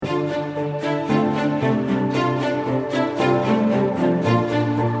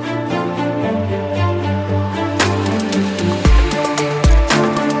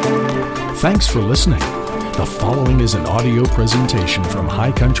Thanks for listening. The following is an audio presentation from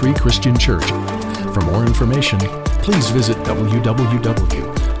High Country Christian Church. For more information, please visit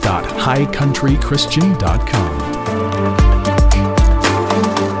www.highcountrychristian.com.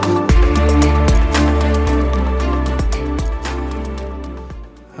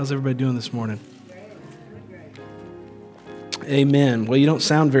 How's everybody doing this morning? Amen. Well, you don't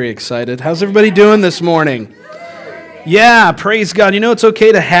sound very excited. How's everybody doing this morning? Yeah, praise God. You know, it's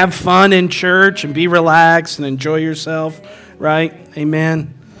okay to have fun in church and be relaxed and enjoy yourself, right?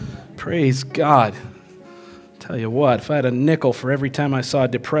 Amen. Praise God. Tell you what, if I had a nickel for every time I saw a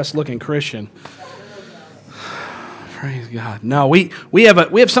depressed-looking Christian, praise God. No, we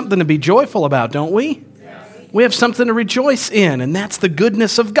have something to be joyful about, don't we? We have something to rejoice in, and that's the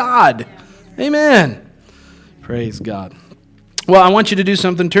goodness of God. Amen. Praise God. Well, I want you to do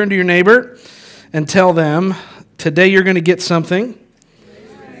something. Turn to your neighbor and tell them, today you're going to get something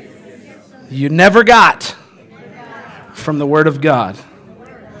you never got from the Word of God.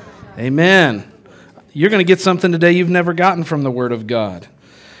 Amen. You're going to get something today you've never gotten from the Word of God.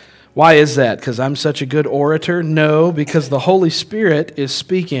 Why is that? Because I'm such a good orator? No, because the Holy Spirit is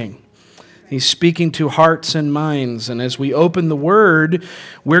speaking. He's speaking to hearts and minds. And as we open the Word,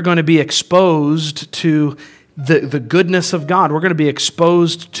 we're going to be exposed to the goodness of God. We're going to be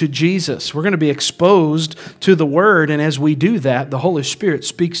exposed to Jesus. We're going to be exposed to the Word. And as we do that, the Holy Spirit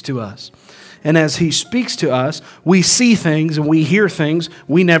speaks to us. And as He speaks to us, we see things and we hear things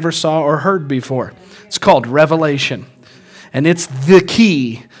we never saw or heard before. It's called revelation. And it's the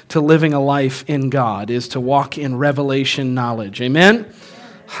key to living a life in God, is to walk in revelation knowledge. Amen?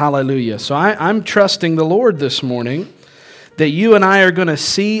 Hallelujah. So I'm trusting the Lord this morning that you and I are going to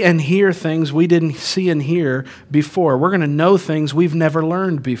see and hear things we didn't see and hear before. We're going to know things we've never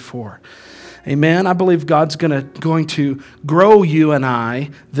learned before. Amen. I believe God's going to grow you and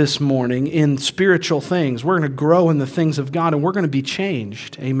I this morning in spiritual things. We're going to grow in the things of God, and we're going to be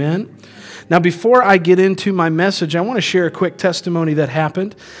changed. Amen. Now, before I get into my message, I want to share a quick testimony that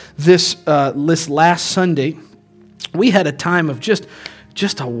happened this last Sunday. We had a time of just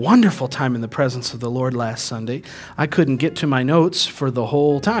a wonderful time in the presence of the Lord last Sunday. I couldn't get to my notes for the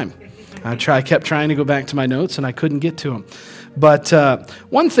whole time. I kept trying to go back to my notes, and I couldn't get to them. But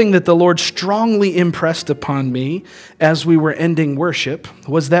one thing that the Lord strongly impressed upon me as we were ending worship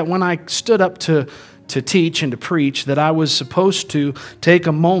was that when I stood up to teach and to preach, that I was supposed to take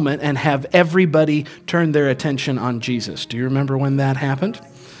a moment and have everybody turn their attention on Jesus. Do you remember when that happened?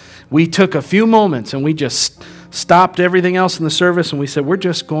 We took a few moments and we just stopped everything else in the service and we said, we're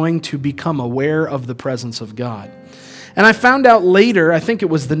just going to become aware of the presence of God. And I found out later, I think it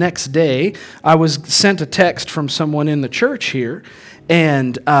was the next day, I was sent a text from someone in the church here,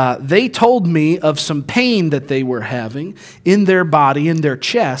 and they told me of some pain that they were having in their body, in their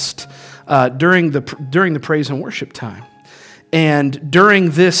chest, during the praise and worship time. And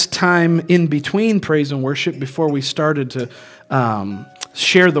during this time in between praise and worship, before we started to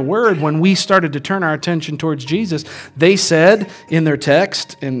share the word, when we started to turn our attention towards Jesus, they said in their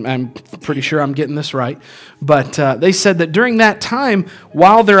text, and I'm pretty sure I'm getting this right, but they said that during that time,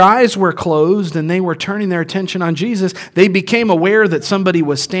 while their eyes were closed and they were turning their attention on Jesus, they became aware that somebody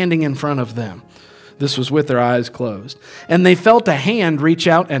was standing in front of them. This was with their eyes closed. And they felt a hand reach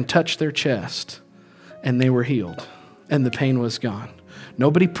out and touch their chest, and they were healed, and the pain was gone.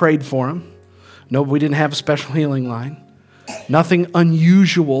 Nobody prayed for them. No, we didn't have a special healing line. Nothing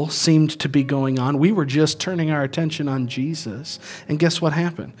unusual seemed to be going on. We were just turning our attention on Jesus. And guess what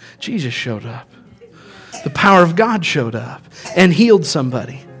happened? Jesus showed up. The power of God showed up and healed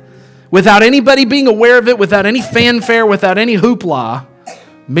somebody. Without anybody being aware of it, without any fanfare, without any hoopla,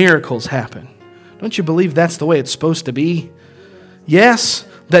 miracles happen. Don't you believe that's the way it's supposed to be? Yes,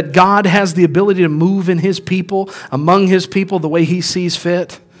 that God has the ability to move in His people, among His people, the way He sees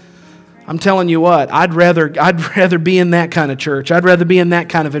fit. I'm telling you what, I'd rather be in that kind of church. I'd rather be in that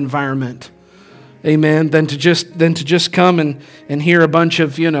kind of environment, amen, than to just come and hear a bunch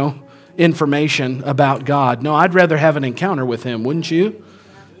of, information about God. No, I'd rather have an encounter with Him, wouldn't you?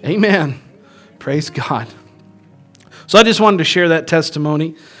 Amen. Praise God. So I just wanted to share that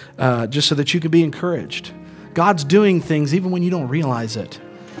testimony just so that you could be encouraged. God's doing things even when you don't realize it.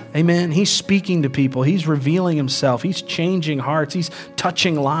 Amen. He's speaking to people. He's revealing Himself. He's changing hearts. He's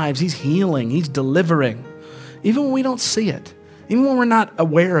touching lives. He's healing. He's delivering. Even when we don't see it. Even when we're not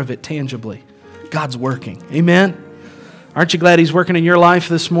aware of it tangibly. God's working. Amen. Aren't you glad He's working in your life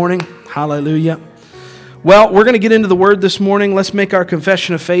this morning? Hallelujah. Well, we're going to get into the Word this morning. Let's make our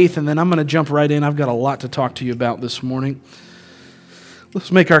confession of faith, and then I'm going to jump right in. I've got a lot to talk to you about this morning. Let's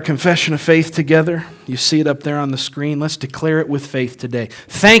make our confession of faith together. You see it up there on the screen. Let's declare it with faith today.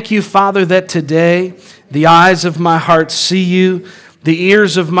 Thank you, Father, that today the eyes of my heart see you, the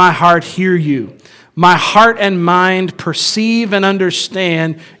ears of my heart hear you. My heart and mind perceive and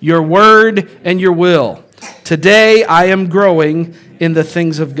understand your word and your will. Today I am growing in the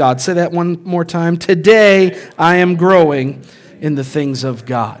things of God. Say that one more time. Today I am growing in the things of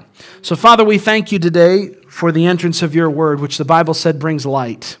God. So, Father, we thank you today for the entrance of your word, which the Bible said brings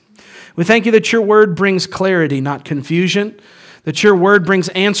light. We thank you that your word brings clarity, not confusion, that your word brings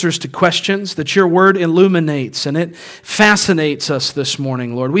answers to questions, that your word illuminates, and it fascinates us this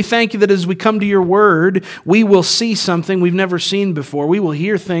morning, Lord. We thank you that as we come to your word, we will see something we've never seen before. We will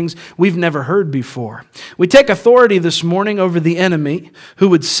hear things we've never heard before. We take authority this morning over the enemy who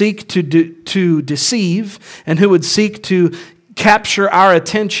would seek to deceive and who would seek to capture our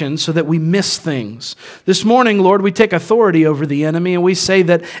attention so that we miss things. This morning, Lord, we take authority over the enemy and we say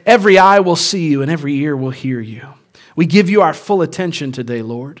that every eye will see you and every ear will hear you. We give you our full attention today,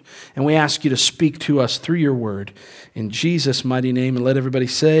 Lord, and we ask you to speak to us through your word. In Jesus' mighty name, and let everybody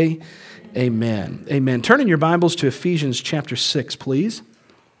say, amen. Amen. Turn in your Bibles to Ephesians chapter 6, please.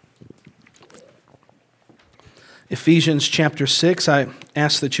 Ephesians chapter 6, I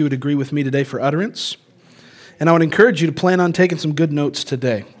ask that you would agree with me today for utterance. And I would encourage you to plan on taking some good notes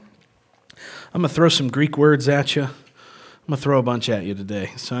today. I'm going to throw some Greek words at you. I'm going to throw a bunch at you today.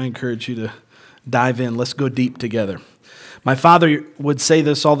 So I encourage you to dive in. Let's go deep together. My father would say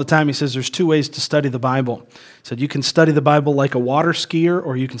this all the time. He says there's two ways to study the Bible. He said you can study the Bible like a water skier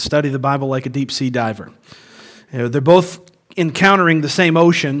or you can study the Bible like a deep sea diver. You know, they're both encountering the same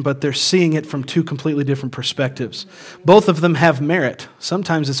ocean, but they're seeing it from two completely different perspectives. Both of them have merit.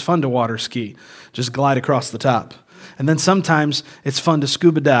 Sometimes it's fun to water ski, just glide across the top. And then sometimes it's fun to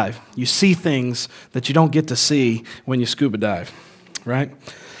scuba dive. You see things that you don't get to see when you scuba dive, right?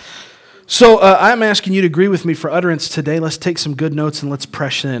 So I'm asking you to agree with me for utterance today. Let's take some good notes and let's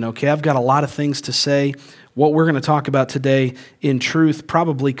press in, okay? I've got a lot of things to say. What we're going to talk about today, in truth,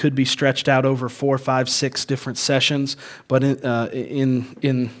 probably could be stretched out over 4, 5, 6 different sessions. But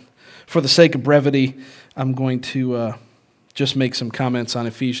for the sake of brevity, I'm going to just make some comments on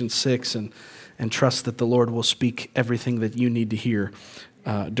Ephesians 6 and trust that the Lord will speak everything that you need to hear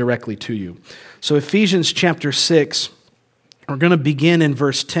directly to you. So Ephesians chapter 6, we're going to begin in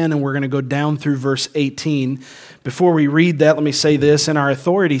verse 10 and we're going to go down through verse 18. Before we read that, let me say this. In our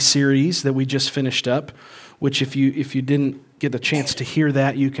authority series that we just finished up, which if you didn't get a chance to hear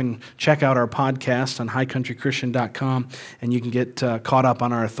that, you can check out our podcast on highcountrychristian.com and you can get caught up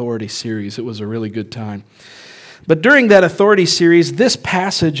on our authority series. It was a really good time. But during that authority series, this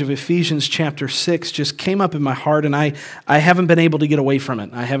passage of Ephesians chapter 6 just came up in my heart, and I haven't been able to get away from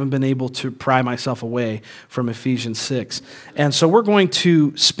it. I haven't been able to pry myself away from Ephesians 6. And so we're going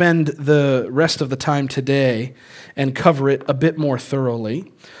to spend the rest of the time today and cover it a bit more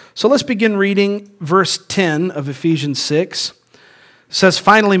thoroughly. So let's begin reading verse 10 of Ephesians 6. It says,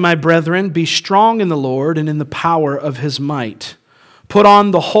 "Finally, my brethren, be strong in the Lord and in the power of his might. Put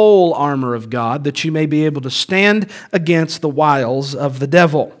on the whole armor of God, that you may be able to stand against the wiles of the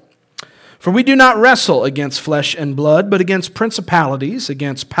devil. For we do not wrestle against flesh and blood, but against principalities,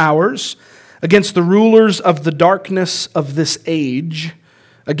 against powers, against the rulers of the darkness of this age,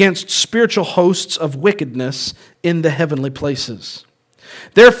 against spiritual hosts of wickedness in the heavenly places.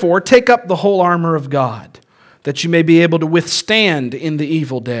 Therefore, take up the whole armor of God, that you may be able to withstand in the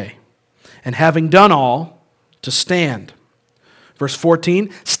evil day, and having done all, to stand." Verse 14,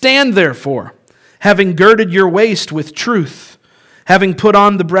 "Stand therefore, having girded your waist with truth, having put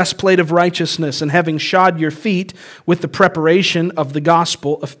on the breastplate of righteousness, and having shod your feet with the preparation of the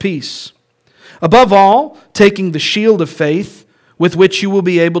gospel of peace. Above all, taking the shield of faith, with which you will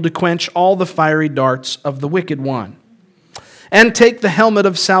be able to quench all the fiery darts of the wicked one. And take the helmet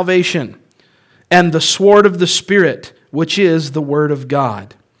of salvation, and the sword of the Spirit, which is the word of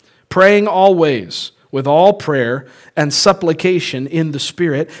God, praying always with all prayer and supplication in the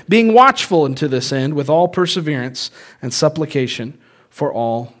Spirit, being watchful unto this end with all perseverance and supplication for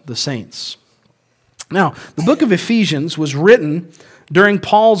all the saints." Now, the book of Ephesians was written during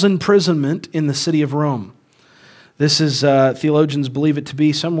Paul's imprisonment in the city of Rome. This is, theologians believe it to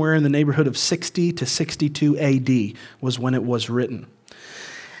be somewhere in the neighborhood of 60 to 62 AD was when it was written.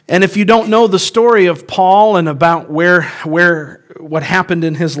 And if you don't know the story of Paul and about what happened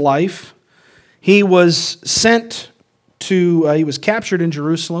in his life, he was he was captured in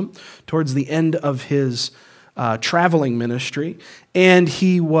Jerusalem towards the end of his traveling ministry, and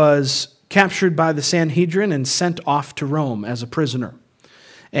he was captured by the Sanhedrin and sent off to Rome as a prisoner.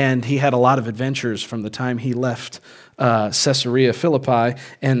 And he had a lot of adventures from the time he left Caesarea Philippi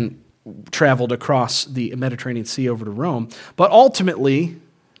and traveled across the Mediterranean Sea over to Rome. But ultimately,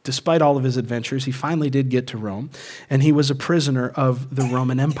 despite all of his adventures, he finally did get to Rome, and he was a prisoner of the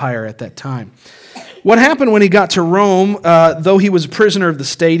Roman Empire at that time. What happened when he got to Rome, though he was a prisoner of the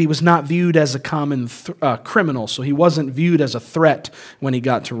state, he was not viewed as a common criminal, so he wasn't viewed as a threat when he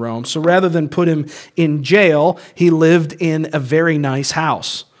got to Rome. So rather than put him in jail, he lived in a very nice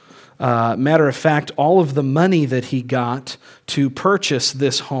house. Matter of fact, all of the money that he got to purchase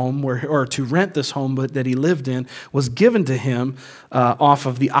this home, or to rent this home that he lived in, was given to him off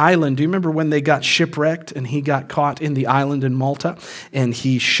of the island. Do you remember when they got shipwrecked and he got caught in the island in Malta and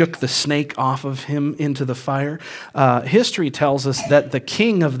he shook the snake off of him into the fire? History tells us that the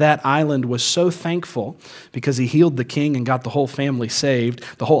king of that island was so thankful because he healed the king and got the whole family saved.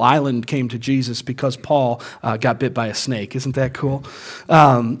 The whole island came to Jesus because Paul got bit by a snake. Isn't that cool?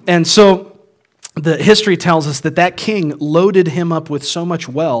 And so the history tells us that king loaded him up with so much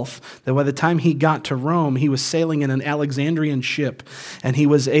wealth that by the time he got to Rome, he was sailing in an Alexandrian ship, and he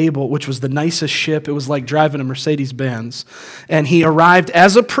was able, which was the nicest ship, it was like driving a Mercedes-Benz, and he arrived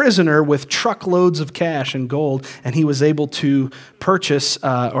as a prisoner with truckloads of cash and gold, and he was able to purchase,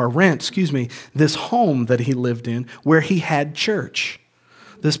 this home that he lived in where he had church.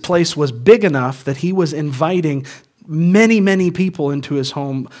 This place was big enough that he was inviting many, many people into his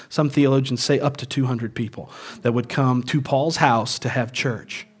home. Some theologians say up to 200 people that would come to Paul's house to have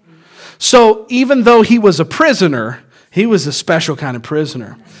church. So even though he was a prisoner, he was a special kind of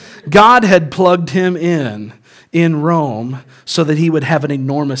prisoner. God had plugged him in Rome so that he would have an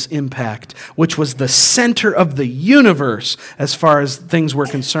enormous impact, which was the center of the universe as far as things were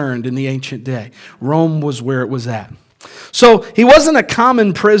concerned in the ancient day. Rome was where it was at. So he wasn't a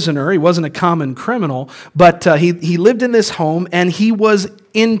common prisoner, he wasn't a common criminal, but he lived in this home, and he was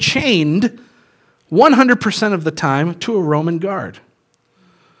enchained 100% of the time to a Roman guard.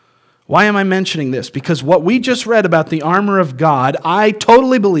 Why am I mentioning this? Because what we just read about the armor of God, I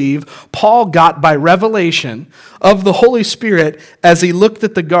totally believe Paul got by revelation of the Holy Spirit as he looked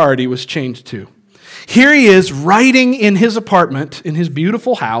at the guard he was chained to. Here he is writing in his apartment, in his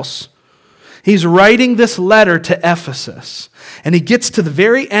beautiful house. He's writing this letter to Ephesus, and he gets to the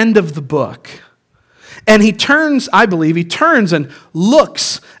very end of the book, and he turns and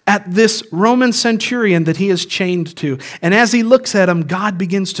looks at this Roman centurion that he is chained to. And as he looks at him, God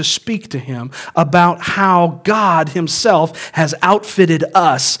begins to speak to him about how God himself has outfitted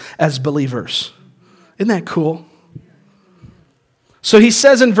us as believers. Isn't that cool? So he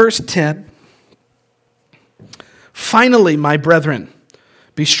says in verse 10, "Finally, my brethren,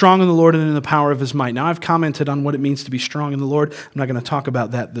 be strong in the Lord and in the power of his might." Now, I've commented on what it means to be strong in the Lord. I'm not going to talk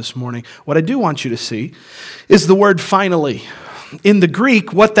about that this morning. What I do want you to see is the word finally. In the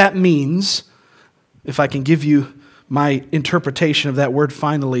Greek, what that means, if I can give you my interpretation of that word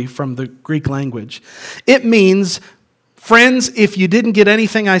finally from the Greek language, it means, friends, if you didn't get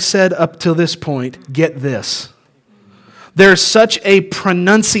anything I said up till this point, get this. There's such a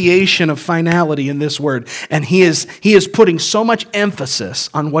pronunciation of finality in this word, and he is putting so much emphasis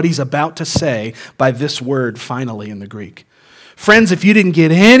on what he's about to say by this word finally in the Greek. Friends, if you didn't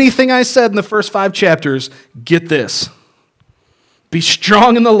get anything I said in the first 5 chapters, get this. Be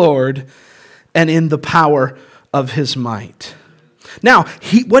strong in the Lord and in the power of his might. Now,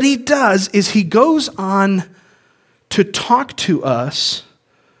 what he does is he goes on to talk to us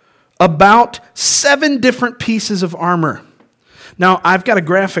about 7 different pieces of armor. Now, I've got a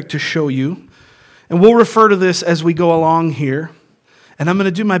graphic to show you, and we'll refer to this as we go along here, and I'm going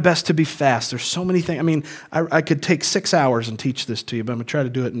to do my best to be fast. There's so many things. I mean, I could take 6 hours and teach this to you, but I'm going to try to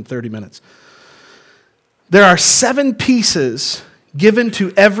do it in 30 minutes. There are 7 pieces given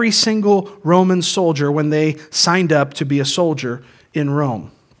to every single Roman soldier when they signed up to be a soldier in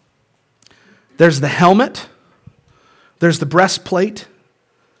Rome. There's the helmet, there's the breastplate,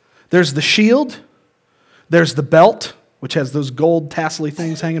 there's the shield, there's the belt, which has those gold tassel-y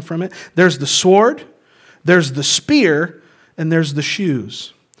things hanging from it. There's the sword, there's the spear, and there's the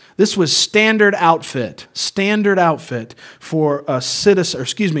shoes. This was standard outfit for a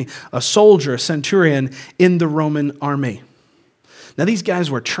soldier, a centurion in the Roman army. Now, these guys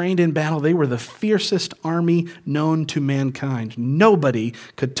were trained in battle. They were the fiercest army known to mankind. Nobody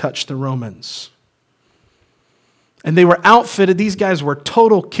could touch the Romans. And they were outfitted. These guys were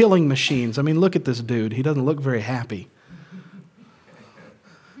total killing machines. I mean, look at this dude. He doesn't look very happy.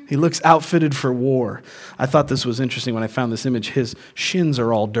 He looks outfitted for war. I thought this was interesting when I found this image. His shins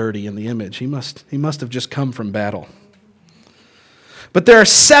are all dirty in the image. He must have just come from battle. But there are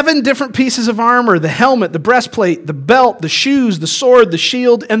 7 different pieces of armor: the helmet, the breastplate, the belt, the shoes, the sword, the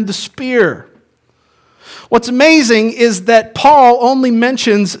shield, and the spear. What's amazing is that Paul only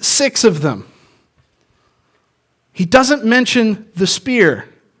mentions 6 of them. He doesn't mention the spear,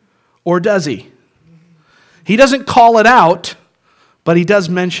 or does he? He doesn't call it out, but he does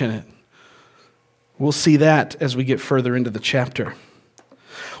mention it. We'll see that as we get further into the chapter.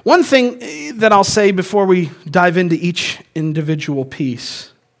 One thing that I'll say before we dive into each individual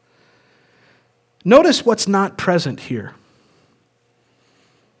piece. Notice what's not present here.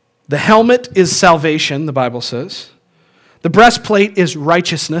 The helmet is salvation, the Bible says. The breastplate is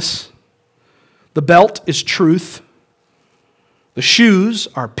righteousness. The belt is truth. The shoes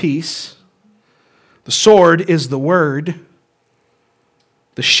are peace. The sword is the word.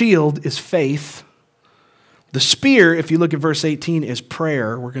 The shield is faith. The spear, if you look at verse 18, is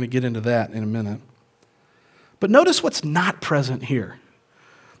prayer. We're going to get into that in a minute. But notice what's not present here.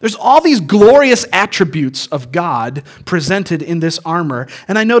 There's all these glorious attributes of God presented in this armor,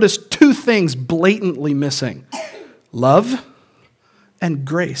 and I noticed 2 things blatantly missing: love and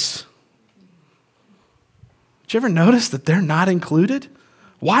grace. Did you ever notice that they're not included?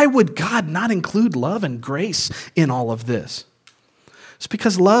 Why would God not include love and grace in all of this? It's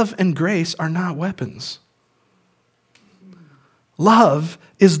because love and grace are not weapons. Love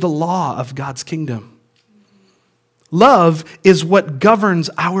is the law of God's kingdom. Love is what governs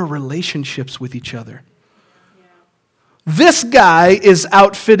our relationships with each other. This guy is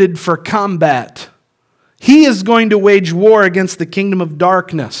outfitted for combat. He is going to wage war against the kingdom of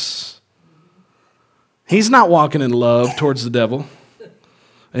darkness. He's not walking in love towards the devil,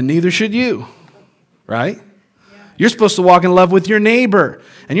 and neither should you, right? You're supposed to walk in love with your neighbor,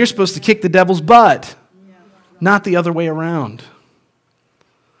 and you're supposed to kick the devil's butt, not the other way around.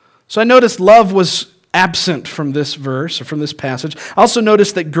 So I noticed love was absent from this verse, or from this passage. I also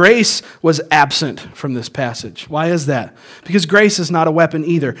noticed that grace was absent from this passage. Why is that? Because grace is not a weapon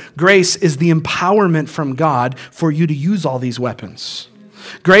either. Grace is the empowerment from God for you to use all these weapons.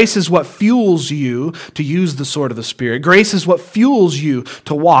 Grace is what fuels you to use the sword of the Spirit. Grace is what fuels you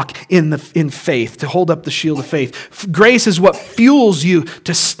to walk in faith, to hold up the shield of faith. Grace is what fuels you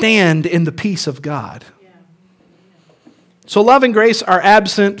to stand in the peace of God. So love and grace are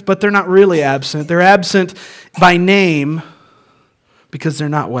absent, but they're not really absent. They're absent by name because they're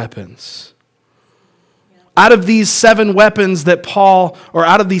not weapons. Out of these 7 weapons that Paul, or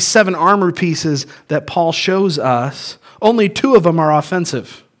out of these 7 armor pieces that Paul shows us, only 2 of them are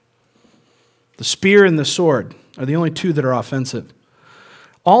offensive. The spear and the sword are the only 2 that are offensive.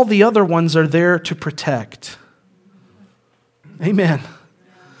 All the other ones are there to protect. Amen.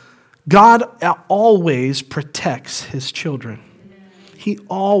 God always protects His children. He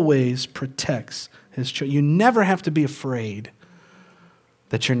always protects His children. You never have to be afraid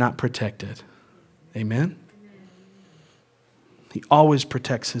that you're not protected. Amen? He always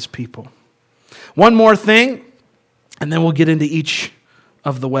protects His people. One more thing, and then we'll get into each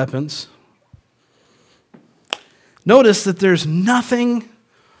of the weapons. Notice that there's nothing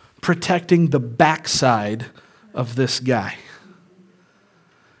protecting the backside of this guy.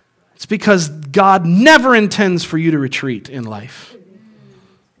 It's because God never intends for you to retreat in life.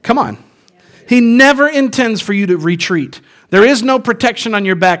 Come on. He never intends for you to retreat. There is no protection on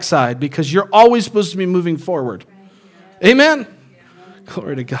your backside because you're always supposed to be moving forward. Amen?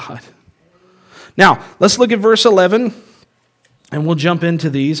 Glory to God. Now, let's look at verse 11, and we'll jump into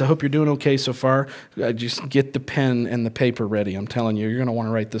these. I hope you're doing okay so far. Just get the pen and the paper ready. I'm telling you, you're going to want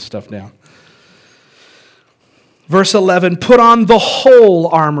to write this stuff down. Verse 11, put on the whole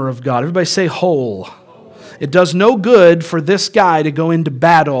armor of God. Everybody say whole. It does no good for this guy to go into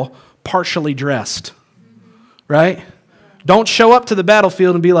battle partially dressed, right? Don't show up to the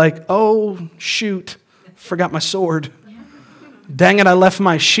battlefield and be like, oh, shoot, forgot my sword. Dang it, I left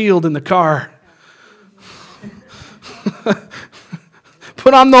my shield in the car.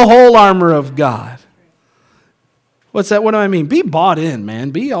 Put on the whole armor of God. What's that? What do I mean? Be bought in,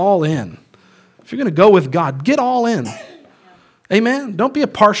 man. Be all in. If you're going to go with God, get all in. Amen? Don't be a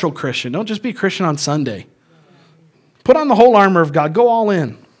partial Christian. Don't just be a Christian on Sunday. Put on the whole armor of God. Go all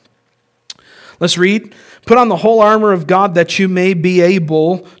in. Let's read. Put on the whole armor of God that you may be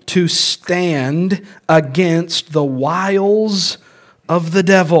able to stand against the wiles of the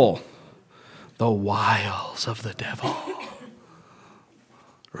devil. The wiles of the devil.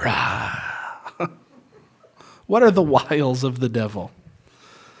 Rah. What are the wiles of the devil?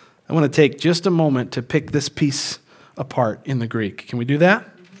 I want to take just a moment to pick this piece apart in the Greek. Can we do that?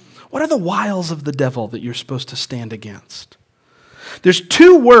 What are the wiles of the devil that you're supposed to stand against? There's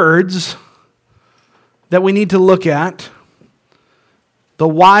 2 words that we need to look at The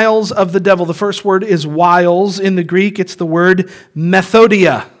wiles of the devil. The first word is wiles in the Greek. It's the word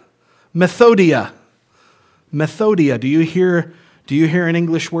methodia. Methodia. Methodia. Do you hear an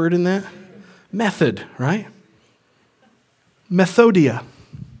English word in that? Method, right? Methodia.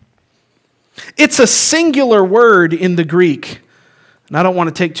 It's a singular word in the Greek. And I don't want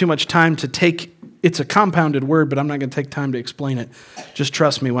to take too much time it's a compounded word, but I'm not going to take time to explain it. Just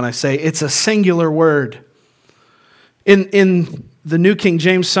trust me when I say it's a singular word. In the New King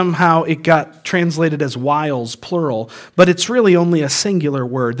James, somehow it got translated as wiles, plural, but it's really only a singular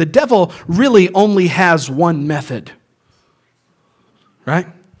word. The devil really only has one method, right?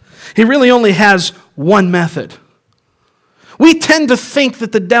 He really only has one method. We tend to think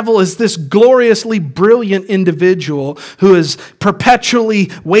that the devil is this gloriously brilliant individual who is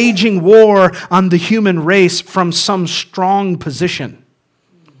perpetually waging war on the human race from some strong position.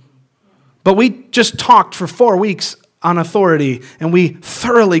 But we just talked for 4 weeks on authority, and we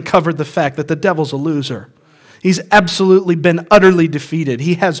thoroughly covered the fact that the devil's a loser. He's absolutely been utterly defeated.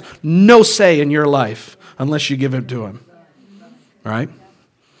 He has no say in your life unless you give it to him. Right?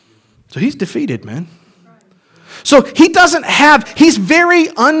 So he's defeated, man. So he's very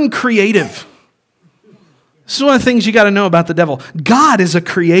uncreative. This is one of the things you got to know about the devil. God is a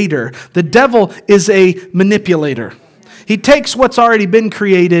creator. The devil is a manipulator. He takes what's already been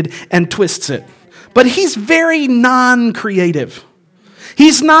created and twists it. But he's very non-creative.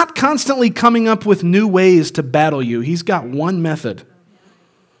 He's not constantly coming up with new ways to battle you. He's got one method.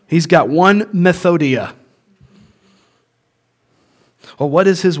 He's got one methodia. Well, what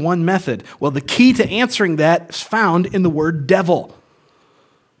is his one method? Well, the key to answering that is found in the word devil.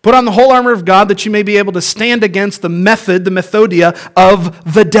 Put on the whole armor of God that you may be able to stand against the methodia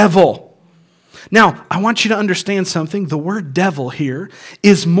of the devil. Now, I want you to understand something. The word devil here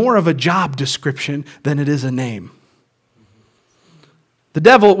is more of a job description than it is a name. The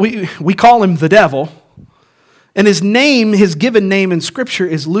devil, we call him the devil, and his given name in Scripture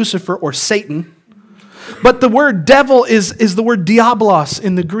is Lucifer or Satan. But the word devil is the word diablos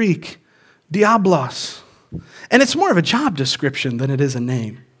in the Greek. Diablos. And it's more of a job description than it is a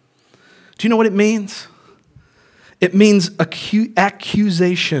name. Do you know what it means? It means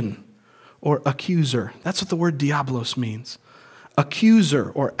accusation or accuser. That's what the word diablos means.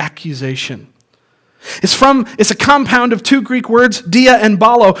 Accuser or accusation. It's a compound of two Greek words, dia and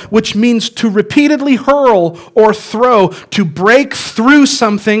balo, which means to repeatedly hurl or throw, to break through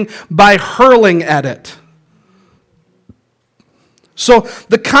something by hurling at it. So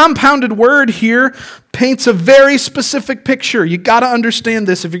the compounded word here paints a very specific picture. You got to understand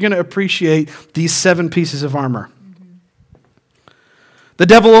this if you're going to appreciate these 7 pieces of armor. The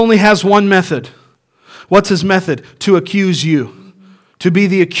devil only has one method. What's his method? To accuse you. To be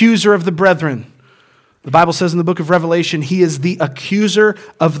the accuser of the brethren. The Bible says in the book of Revelation, he is the accuser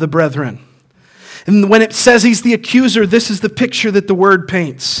of the brethren. And when it says he's the accuser, this is the picture that the word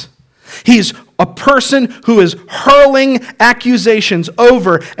paints. He's a person who is hurling accusations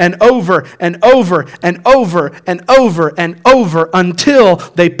over and over and over and over and over and over until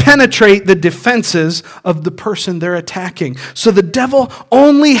they penetrate the defenses of the person they're attacking. So the devil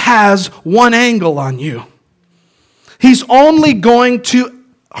only has one angle on you. He's only going to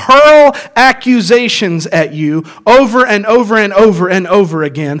hurl accusations at you over and over and over and over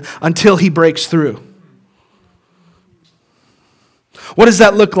again until he breaks through. What does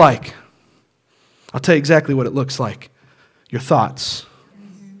that look like? I'll tell you exactly what it looks like. Your thoughts.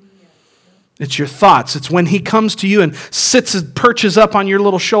 It's your thoughts. It's when he comes to you and perches up on your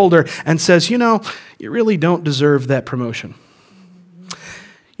little shoulder and says, you really don't deserve that promotion.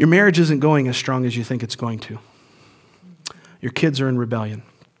 Your marriage isn't going as strong as you think it's going to. Your kids are in rebellion.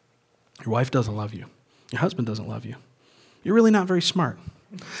 Your wife doesn't love you. Your husband doesn't love you. You're really not very smart.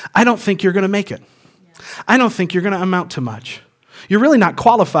 I don't think you're going to make it. I don't think you're going to amount to much. You're really not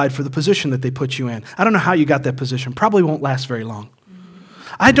qualified for the position that they put you in. I don't know how you got that position. Probably won't last very long.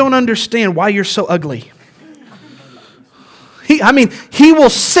 I don't understand why you're so ugly. He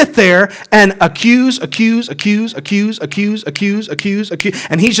will sit there and accuse, and he's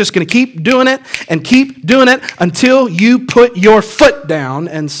just going to keep doing it until you put your foot down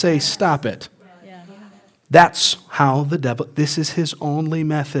and say, stop it. That's how the devil, this is his only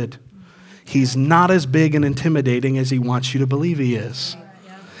method. He's not as big and intimidating as he wants you to believe he is.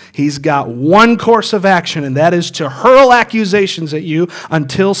 He's got one course of action, and that is to hurl accusations at you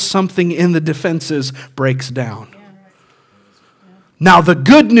until something in the defenses breaks down. Now, the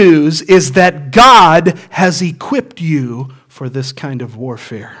good news is that God has equipped you for this kind of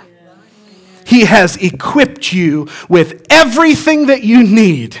warfare. He has equipped you with everything that you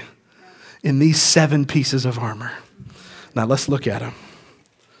need in these 7 pieces of armor. Now, let's look at them.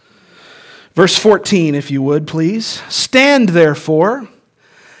 Verse 14, if you would, please. Stand, therefore,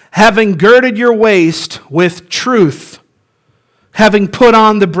 having girded your waist with truth, having put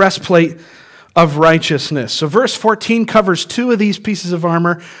on the breastplate of righteousness. So verse 14 covers two of these pieces of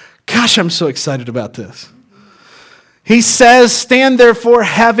armor. Gosh, I'm so excited about this. He says, stand therefore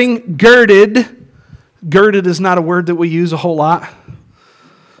having girded. Girded is not a word that we use a whole lot.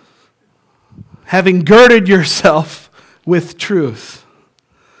 Having girded yourself with truth.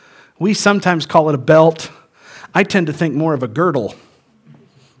 We sometimes call it a belt. I tend to think more of a girdle,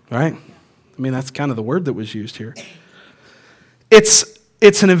 right? I mean, that's kind of the word that was used here. It's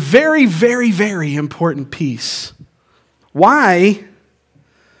a very, very, very important piece. Why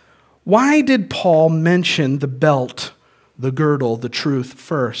did Paul mention the belt, the girdle, the truth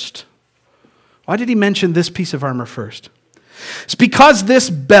first? Why did he mention this piece of armor first? It's because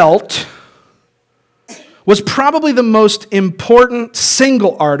this belt was probably the most important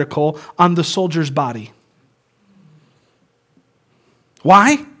single article on the soldier's body.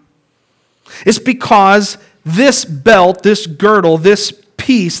 Why? It's because this belt, this girdle, this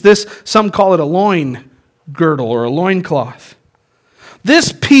piece, some call it a loin girdle or a loincloth.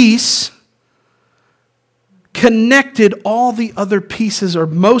 This piece connected all the other pieces or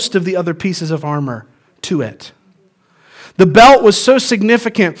most of the other pieces of armor to it. The belt was so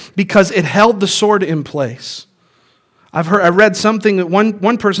significant because it held the sword in place. I read something that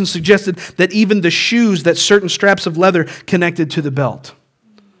one person suggested that even the shoes, that certain straps of leather connected to the belt.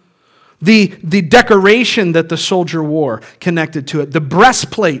 The decoration that the soldier wore connected to it. The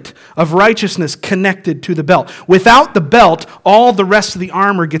breastplate of righteousness connected to the belt. Without the belt, all the rest of the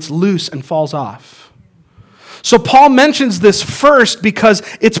armor gets loose and falls off. So Paul mentions this first because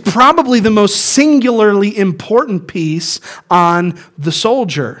it's probably the most singularly important piece on the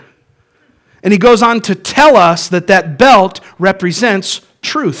soldier. And he goes on to tell us that that belt represents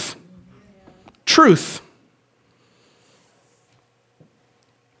truth. Truth.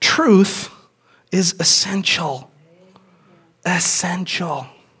 Truth is essential. Essential.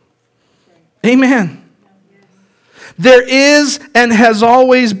 Amen. There is and has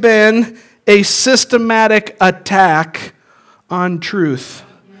always been a systematic attack on truth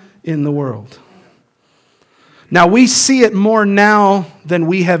in the world. Now, we see it more now than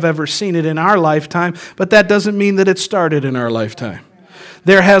we have ever seen it in our lifetime, but that doesn't mean that it started in our lifetime.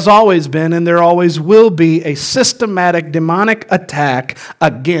 There has always been and there always will be a systematic demonic attack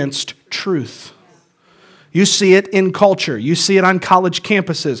against truth. You see it in culture. You see it on college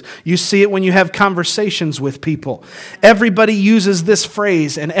campuses. You see it when you have conversations with people. Everybody uses this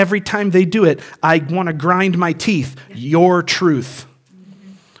phrase, and every time they do it, I want to grind my teeth. Your truth.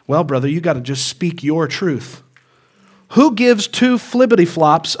 Well, brother, you got to just speak your truth. Who gives two flippity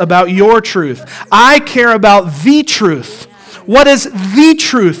flops about your truth? I care about the truth. What does the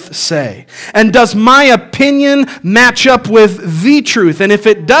truth say? And does my opinion match up with the truth? And if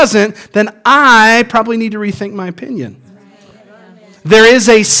it doesn't, then I probably need to rethink my opinion. There is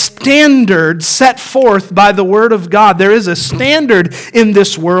a standard set forth by the Word of God. There is a standard in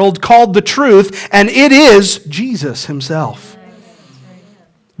this world called the truth, and it is Jesus Himself.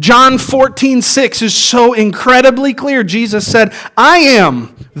 John 14:6 is so incredibly clear. Jesus said, I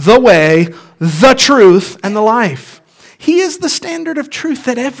am the way, the truth, and the life. He is the standard of truth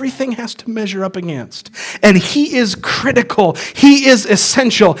that everything has to measure up against. And He is critical. He is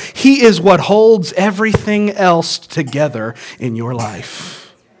essential. He is what holds everything else together in your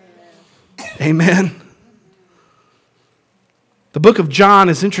life. Amen. The book of John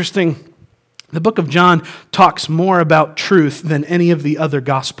is interesting. The book of John talks more about truth than any of the other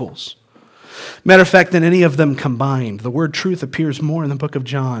Gospels. Matter of fact, than any of them combined. The word truth appears more in the book of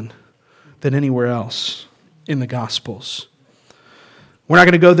John than anywhere else in the Gospels. We're not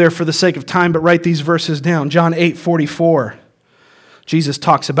going to go there for the sake of time, but write these verses down. John 8:44. Jesus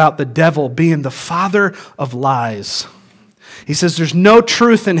talks about the devil being the father of lies. He says there's no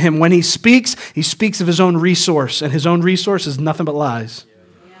truth in him. When he speaks of his own resource, and his own resource is nothing but lies.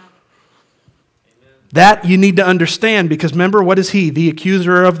 That you need to understand, because remember, what is he? The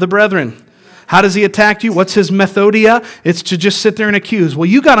accuser of the brethren. How does he attack you? What's his methodia? It's to just sit there and accuse. Well,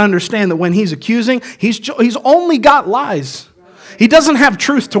 you got to understand that when he's accusing, he's only got lies. He doesn't have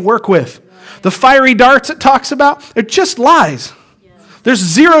truth to work with. The fiery darts it talks about, they're just lies. There's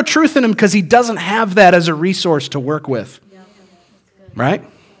zero truth in him because he doesn't have that as a resource to work with. Right?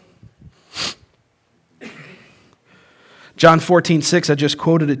 John 14:6, I just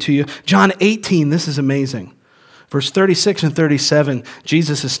quoted it to you. John 18, this is amazing. Verse 36 and 37,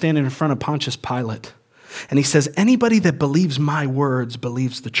 Jesus is standing in front of Pontius Pilate. And he says, anybody that believes my words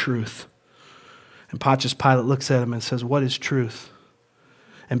believes the truth. And Pontius Pilate looks at him and says, what is truth?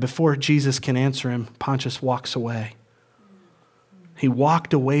 And before Jesus can answer him, Pontius walks away. He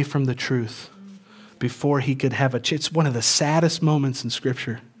walked away from the truth before he could have it's one of the saddest moments in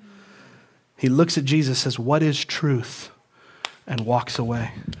Scripture. He looks at Jesus, says, "What is truth?" and walks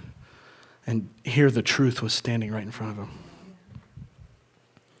away. And here the truth was standing right in front of him.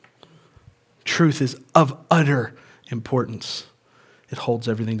 Truth is of utter importance. It holds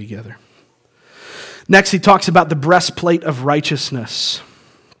everything together. Next, he talks about the breastplate of righteousness.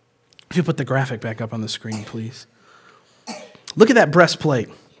 If you put the graphic back up on the screen, please. Look at that breastplate.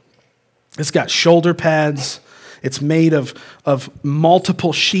 It's got shoulder pads. It's made of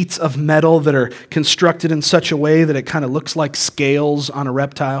multiple sheets of metal that are constructed in such a way that it kind of looks like scales on a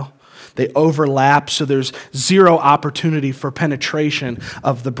reptile. They overlap, so there's zero opportunity for penetration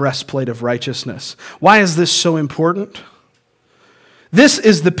of the breastplate of righteousness. Why is this so important? This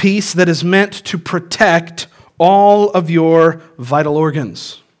is the piece that is meant to protect all of your vital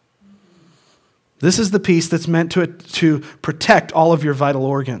organs. This is the piece that's meant to protect all of your vital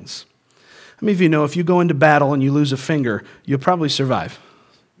organs. How many of you know if you go into battle and you lose a finger, you'll probably survive?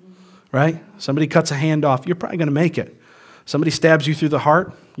 Right? Somebody cuts a hand off, you're probably going to make it. Somebody stabs you through the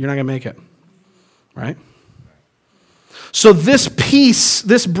heart, you're not going to make it. Right? So this piece,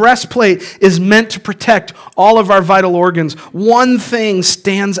 this breastplate, is meant to protect all of our vital organs. One thing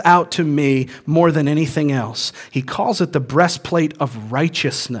stands out to me more than anything else. He calls it the breastplate of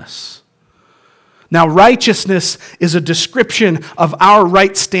righteousness. Now, righteousness is a description of our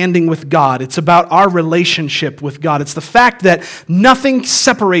right standing with God. It's about our relationship with God. It's the fact that nothing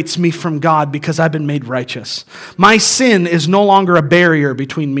separates me from God because I've been made righteous. My sin is no longer a barrier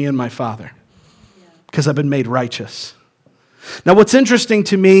between me and my Father because I've been made righteous. Now, what's interesting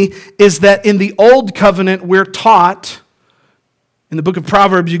to me is that in the Old Covenant, we're taught, in the book of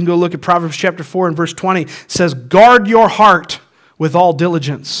Proverbs, you can go look at Proverbs chapter 4 and verse 20, it says, "Guard your heart with all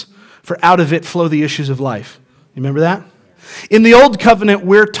diligence, for out of it flow the issues of life." You remember that? In the Old Covenant,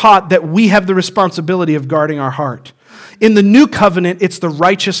 we're taught that we have the responsibility of guarding our heart. In the New Covenant, it's the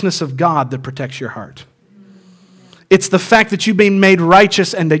righteousness of God that protects your heart. It's the fact that you've been made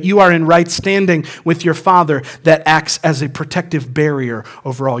righteous and that you are in right standing with your Father that acts as a protective barrier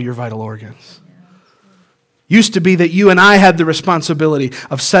over all your vital organs. Used to be that you and I had the responsibility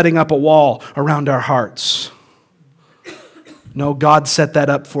of setting up a wall around our hearts. No, God set that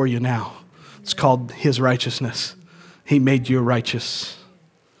up for you now. It's called His righteousness. He made you righteous.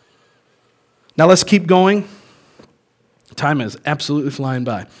 Now let's keep going. Time is absolutely flying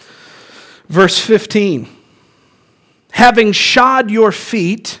by. Verse 15. "Having shod your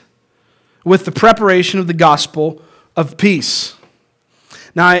feet with the preparation of the gospel of peace."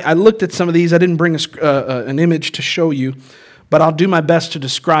 Now I looked at some of these. I didn't bring an image to show you, but I'll do my best to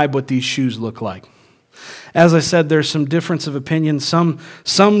describe what these shoes look like. As I said, there's some difference of opinion. Some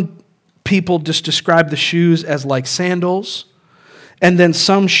people just describe the shoes as like sandals, and then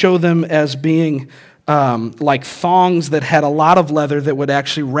some show them as being like thongs that had a lot of leather that would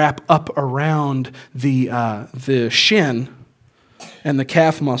actually wrap up around the shin and the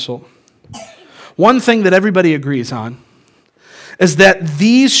calf muscle. One thing that everybody agrees on is that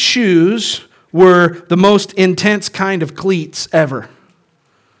these shoes were the most intense kind of cleats ever.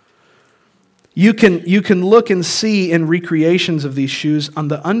 You can look and see in recreations of these shoes, on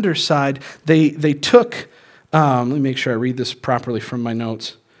the underside, they took, let me make sure I read this properly from my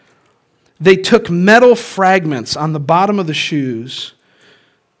notes. They took metal fragments on the bottom of the shoes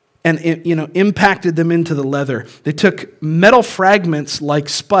and impacted them into the leather. They took metal fragments like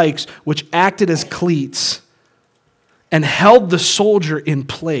spikes, which acted as cleats, and held the soldier in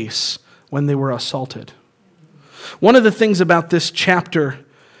place when they were assaulted. One of the things about this chapter,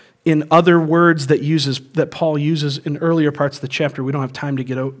 in other words that Paul uses in earlier parts of the chapter, we don't have time to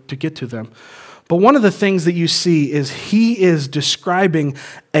get to them. But one of the things that you see is he is describing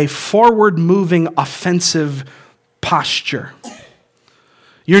a forward-moving, offensive posture.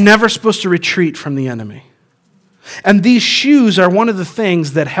 You're never supposed to retreat from the enemy. And these shoes are one of the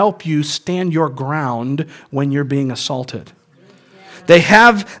things that help you stand your ground when you're being assaulted. They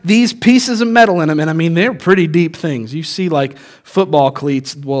have these pieces of metal in them, and I mean, they're pretty deep things. You see like football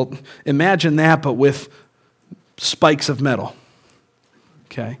cleats, well, imagine that, but with spikes of metal.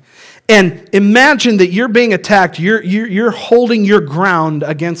 Okay? And imagine that you're being attacked, you're holding your ground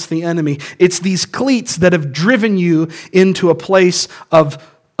against the enemy. It's these cleats that have driven you into a place of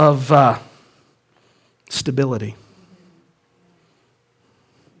stability.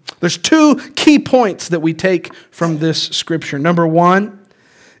 There's two key points that we take from this scripture. Number one,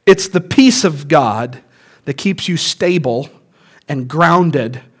 it's the peace of God that keeps you stable and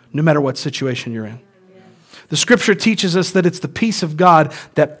grounded no matter what situation you're in. The Scripture teaches us that it's the peace of God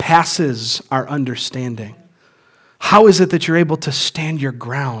that passes our understanding. How is it that you're able to stand your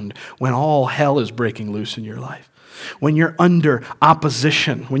ground when all hell is breaking loose in your life? When you're under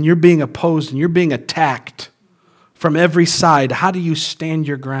opposition, when you're being opposed and you're being attacked from every side, how do you stand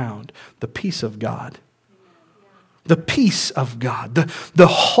your ground? The peace of God. The peace of God, the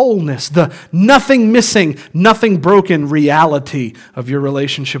wholeness, the nothing missing, nothing broken reality of your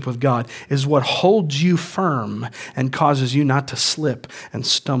relationship with God is what holds you firm and causes you not to slip and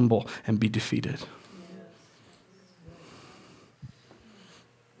stumble and be defeated.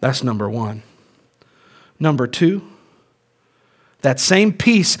 That's number one. Number two, that same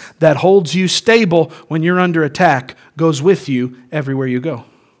peace that holds you stable when you're under attack goes with you everywhere you go.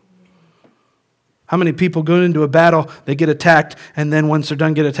 How many people go into a battle, they get attacked, and then once they're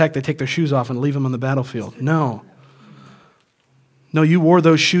done getting attacked, they take their shoes off and leave them on the battlefield? No. No, you wore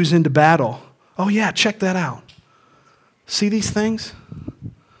those shoes into battle. Oh yeah, check that out. See these things?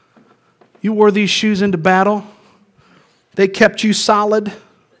 You wore these shoes into battle. They kept you solid.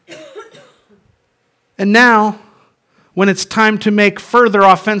 And now, when it's time to make further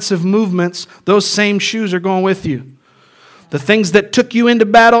offensive movements, those same shoes are going with you. The things that took you into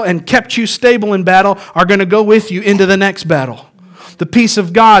battle and kept you stable in battle are going to go with you into the next battle. The peace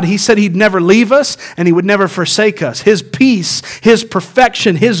of God, He said He'd never leave us and He would never forsake us. His peace, His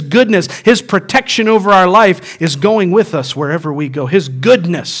perfection, His goodness, His protection over our life is going with us wherever we go. His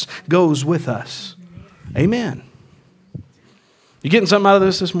goodness goes with us. Amen. You getting something out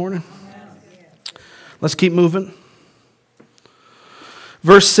of this morning? Let's keep moving.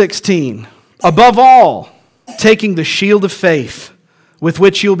 Verse 16. Above all, taking the shield of faith, with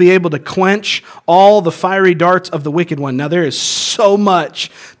which you'll be able to quench all the fiery darts of the wicked one. Now, there is so much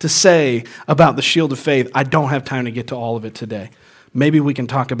to say about the shield of faith. I don't have time to get to all of it today. Maybe we can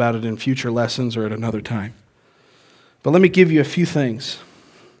talk about it in future lessons or at another time. But let me give you a few things.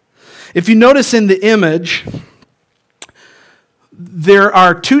 If you notice in the image, there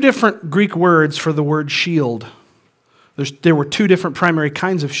are two different Greek words for the word shield. There were two different primary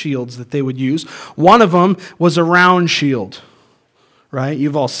kinds of shields that they would use. One of them was a round shield, right?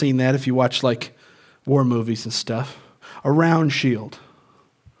 You've all seen that if you watch like war movies and stuff. A round shield.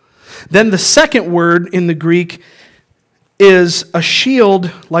 Then the second word in the Greek is a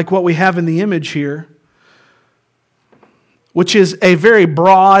shield like what we have in the image here, which is a very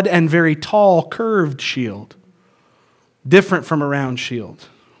broad and very tall curved shield, different from a round shield.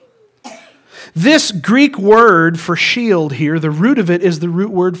 This Greek word for shield here, the root of it is the root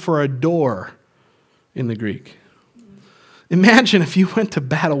word for a door in the Greek. Imagine if you went to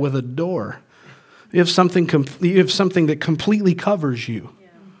battle with a door. You have something that completely covers you.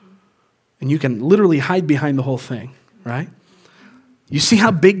 And you can literally hide behind the whole thing, right? You see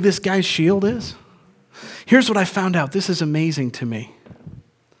how big this guy's shield is? Here's what I found out. This is amazing to me.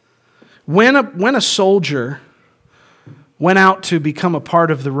 When a soldier went out to become a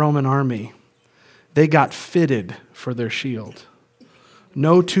part of the Roman army, they got fitted for their shield.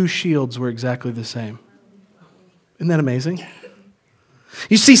 No two shields were exactly the same. Isn't that amazing?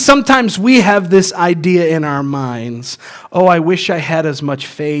 You see, sometimes we have this idea in our minds, oh, I wish I had as much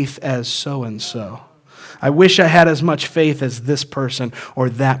faith as so-and-so. I wish I had as much faith as this person or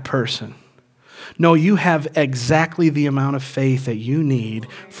that person. No, you have exactly the amount of faith that you need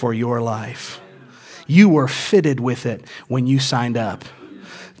for your life. You were fitted with it when you signed up.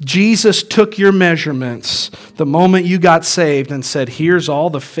 Jesus took your measurements the moment you got saved and said, here's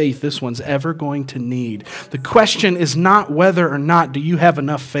all the faith this one's ever going to need. The question is not whether or not do you have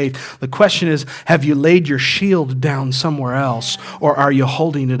enough faith. The question is, have you laid your shield down somewhere else or are you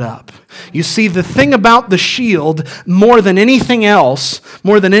holding it up? You see, the thing about the shield, more than anything else,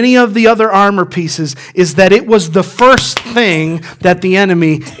 more than any of the other armor pieces, is that it was the first thing that the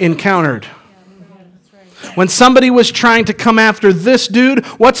enemy encountered. When somebody was trying to come after this dude,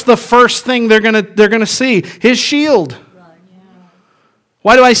 what's the first thing they're gonna see? His shield.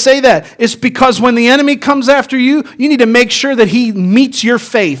 Why do I say that? It's because when the enemy comes after you, you need to make sure that he meets your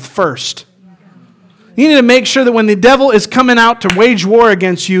faith first. You need to make sure that when the devil is coming out to wage war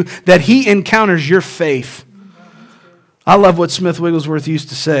against you, that he encounters your faith. I love what Smith Wigglesworth used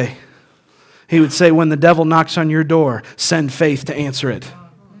to say. He would say, when the devil knocks on your door, send faith to answer it.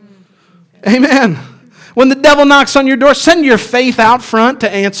 Amen. When the devil knocks on your door, send your faith out front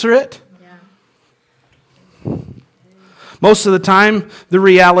to answer it. Yeah. Most of the time, the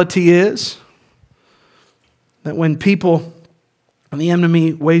reality is that when the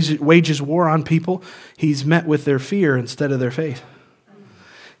enemy wages war on people, he's met with their fear instead of their faith.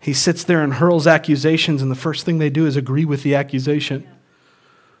 He sits there and hurls accusations, and the first thing they do is agree with the accusation.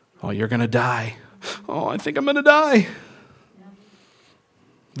 Oh, you're going to die. Oh, I think I'm going to die.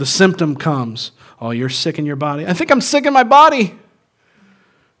 The symptom comes. Oh, you're sick in your body. I think I'm sick in my body.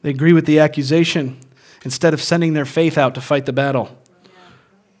 They agree with the accusation instead of sending their faith out to fight the battle.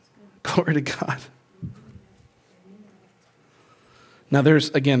 Glory to God. Now, there's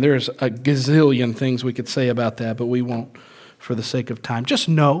a gazillion things we could say about that, but we won't for the sake of time. Just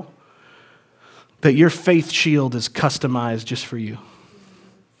know that your faith shield is customized just for you.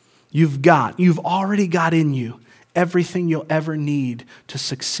 You've already got in you everything you'll ever need to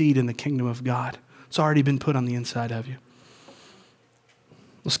succeed in the kingdom of God. It's already been put on the inside of you.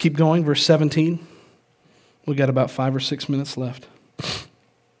 Let's keep going. Verse 17. We got about 5 or 6 minutes left.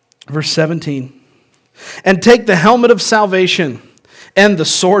 Verse 17. And take the helmet of salvation and the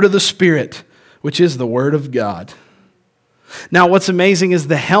sword of the Spirit, which is the word of God. Now, what's amazing is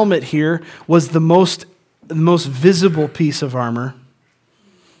the helmet here was the most visible piece of armor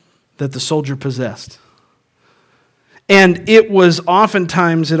that the soldier possessed. And it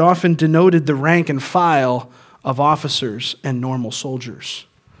often denoted the rank and file of officers and normal soldiers.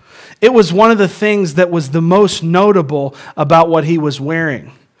 It was one of the things that was the most notable about what he was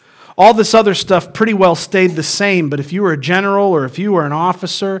wearing. All this other stuff pretty well stayed the same, but if you were a general or if you were an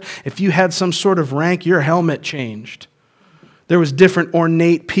officer, if you had some sort of rank, your helmet changed. There was different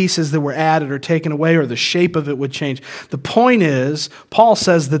ornate pieces that were added or taken away, or the shape of it would change. The point is, Paul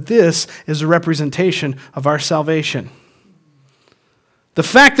says that this is a representation of our salvation. The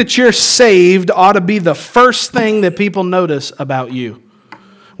fact that you're saved ought to be the first thing that people notice about you.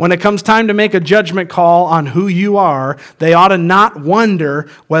 When it comes time to make a judgment call on who you are, they ought to not wonder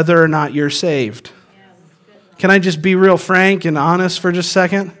whether or not you're saved. Can I just be real frank and honest for just a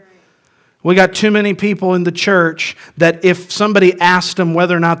second? We got too many people in the church that if somebody asked them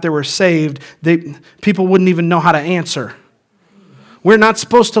whether or not they were saved, people wouldn't even know how to answer. We're not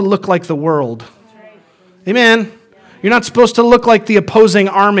supposed to look like the world. Amen. You're not supposed to look like the opposing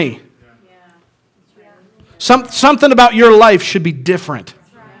army. Something about your life should be different.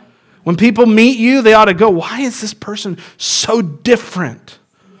 When people meet you, they ought to go, why is this person so different?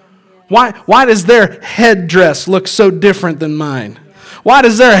 Why does their headdress look so different than mine? Why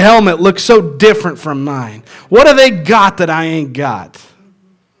does their helmet look so different from mine? What have they got that I ain't got?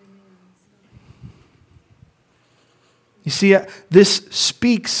 You see, this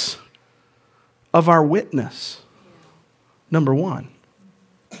speaks of our witness. Number one,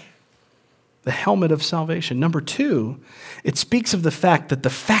 the helmet of salvation. Number two, it speaks of the fact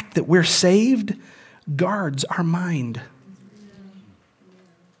that we're saved guards our mind.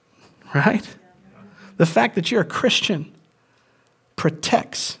 Right? The fact that you're a Christian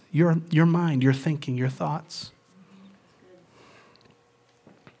protects your mind, your thinking, your thoughts.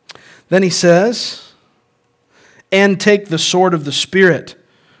 Then he says, and take the sword of the Spirit,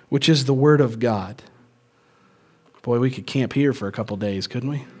 which is the word of God. Boy, we could camp here for a couple days, couldn't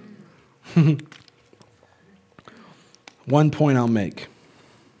we? One point I'll make.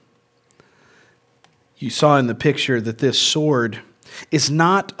 You saw in the picture that this sword is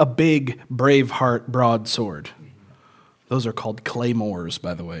not a big Braveheart broadsword. Those are called claymores,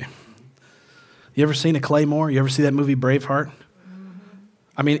 by the way. You ever seen a claymore? You ever see that movie Braveheart?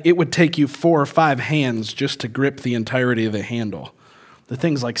 I mean, it would take you 4 or 5 hands just to grip the entirety of the handle. The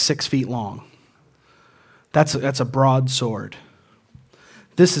thing's like 6 feet long. That's a broadsword.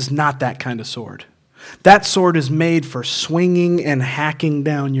 This is not that kind of sword. That sword is made for swinging and hacking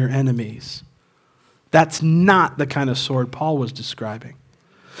down your enemies. That's not the kind of sword Paul was describing.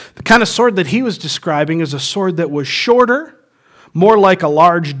 The kind of sword that he was describing is a sword that was shorter, more like a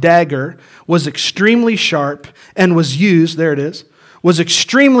large dagger, was extremely sharp, and was used, there it is, was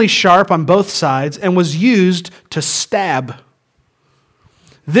extremely sharp on both sides, and was used to stab.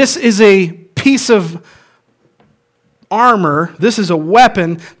 This is a piece of armor, this is a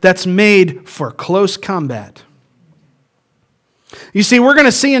weapon that's made for close combat. You see, we're going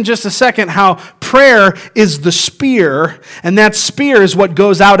to see in just a second how prayer is the spear, and that spear is what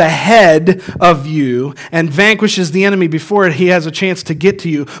goes out ahead of you and vanquishes the enemy before he has a chance to get to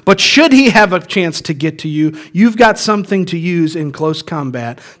you. But should he have a chance to get to you, you've got something to use in close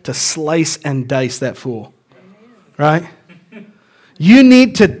combat to slice and dice that fool. Right? You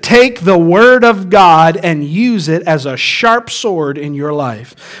need to take the word of God and use it as a sharp sword in your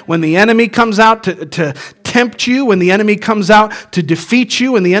life. When the enemy comes out to tempt you, when the enemy comes out to defeat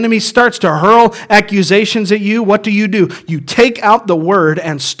you, when the enemy starts to hurl accusations at you, what do? You take out the word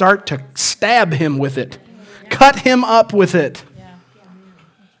and start to stab him with it. Cut him up with it.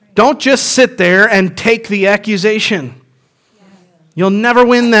 Don't just sit there and take the accusation. You'll never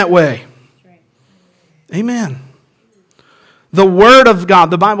win that way. Amen. The Word of God,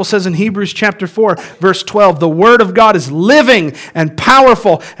 the Bible says in Hebrews chapter 4, verse 12, the Word of God is living and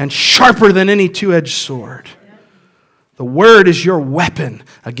powerful and sharper than any two-edged sword. The Word is your weapon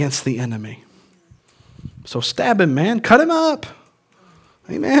against the enemy. So stab him, man. Cut him up.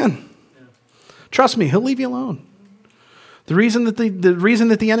 Amen. Trust me, he'll leave you alone. The reason that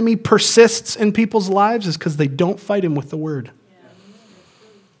the enemy persists in people's lives is because they don't fight him with the Word.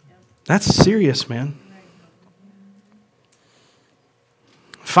 That's serious, man.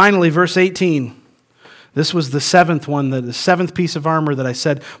 Finally, verse 18. This was the seventh one, the seventh piece of armor that I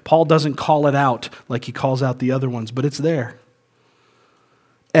said Paul doesn't call it out like he calls out the other ones, but it's there.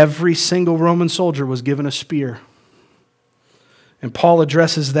 Every single Roman soldier was given a spear. And Paul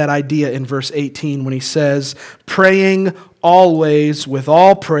addresses that idea in verse 18 when he says, praying always with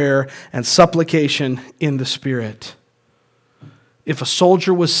all prayer and supplication in the Spirit. If a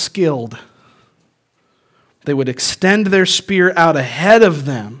soldier was skilled, they would extend their spear out ahead of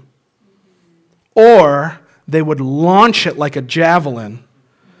them, or they would launch it like a javelin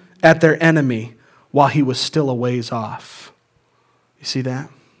at their enemy while he was still a ways off. You see that?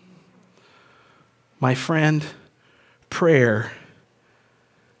 My friend, prayer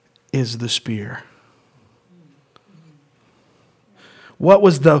is the spear. What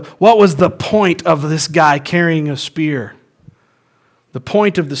was the point of this guy carrying a spear? The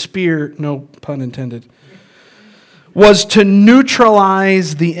point of the spear, no pun intended, was to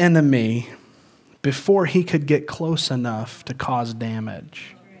neutralize the enemy before he could get close enough to cause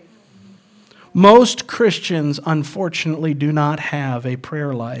damage. Most Christians, unfortunately, do not have a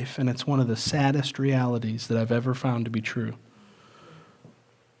prayer life, and it's one of the saddest realities that I've ever found to be true.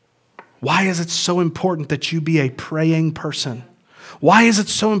 Why is it so important that you be a praying person? Why is it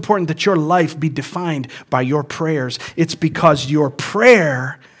so important that your life be defined by your prayers? It's because your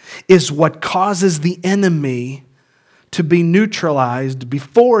prayer is what causes the enemy to be neutralized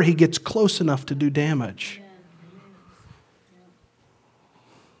before he gets close enough to do damage.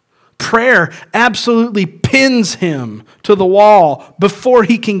 Prayer absolutely pins him to the wall before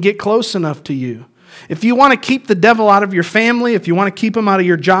he can get close enough to you. If you want to keep the devil out of your family, if you want to keep him out of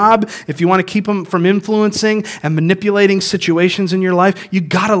your job, if you want to keep him from influencing and manipulating situations in your life, you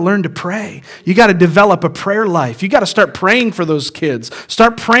got to learn to pray. You got to develop a prayer life. You got to start praying for those kids.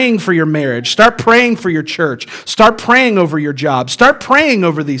 Start praying for your marriage. Start praying for your church. Start praying over your job. Start praying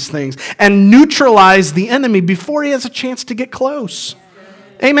over these things and neutralize the enemy before he has a chance to get close.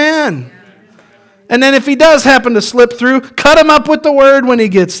 Amen. And then if he does happen to slip through, cut him up with the Word when he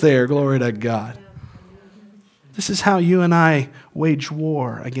gets there. Glory to God. This is how you and I wage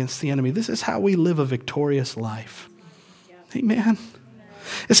war against the enemy. This is how we live a victorious life. Amen.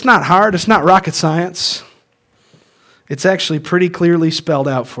 It's not hard. It's not rocket science. It's actually pretty clearly spelled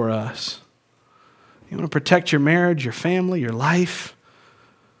out for us. You want to protect your marriage, your family, your life?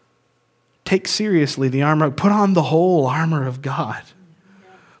 Take seriously the armor. Put on the whole armor of God.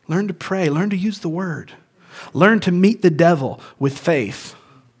 Learn to pray. Learn to use the Word. Learn to meet the devil with faith.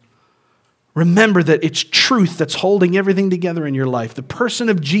 Remember that it's truth that's holding everything together in your life. The person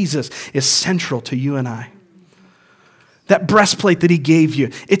of Jesus is central to you and I. That breastplate that He gave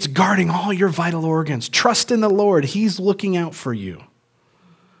you, it's guarding all your vital organs. Trust in the Lord. He's looking out for you.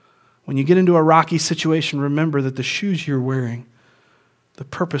 When you get into a rocky situation, remember that the shoes you're wearing, the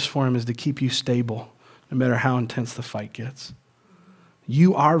purpose for them is to keep you stable, no matter how intense the fight gets.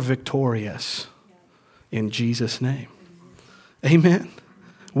 You are victorious in Jesus' name. Amen.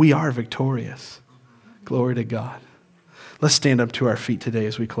 We are victorious. Glory to God. Let's stand up to our feet today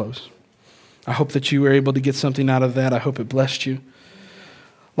as we close. I hope that you were able to get something out of that. I hope it blessed you.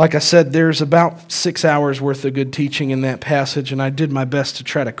 Like I said, there's about 6 hours worth of good teaching in that passage, and I did my best to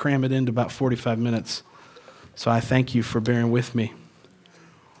try to cram it into about 45 minutes. So I thank you for bearing with me.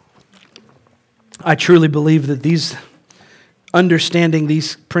 I truly believe that understanding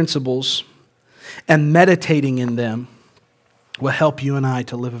these principles and meditating in them will help you and I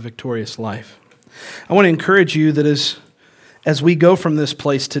to live a victorious life. I want to encourage you that as we go from this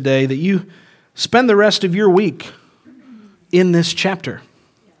place today, that you spend the rest of your week in this chapter,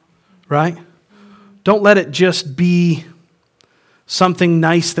 right? Don't let it just be something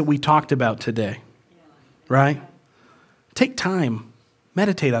nice that we talked about today, right? Take time,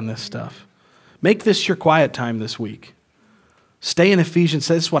 meditate on this stuff. Make this your quiet time this week. Stay in Ephesians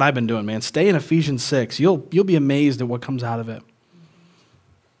 6. This is what I've been doing, man. Stay in Ephesians 6. You'll be amazed at what comes out of it.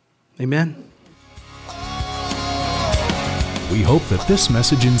 Amen. We hope that this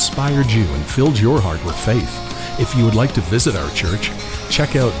message inspired you and filled your heart with faith. If you would like to visit our church,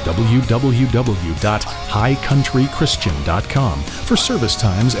 check out www.highcountrychristian.com for service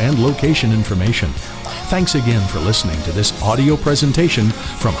times and location information. Thanks again for listening to this audio presentation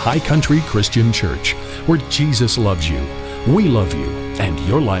from High Country Christian Church, where Jesus loves you, we love you, and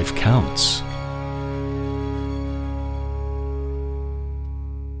your life counts.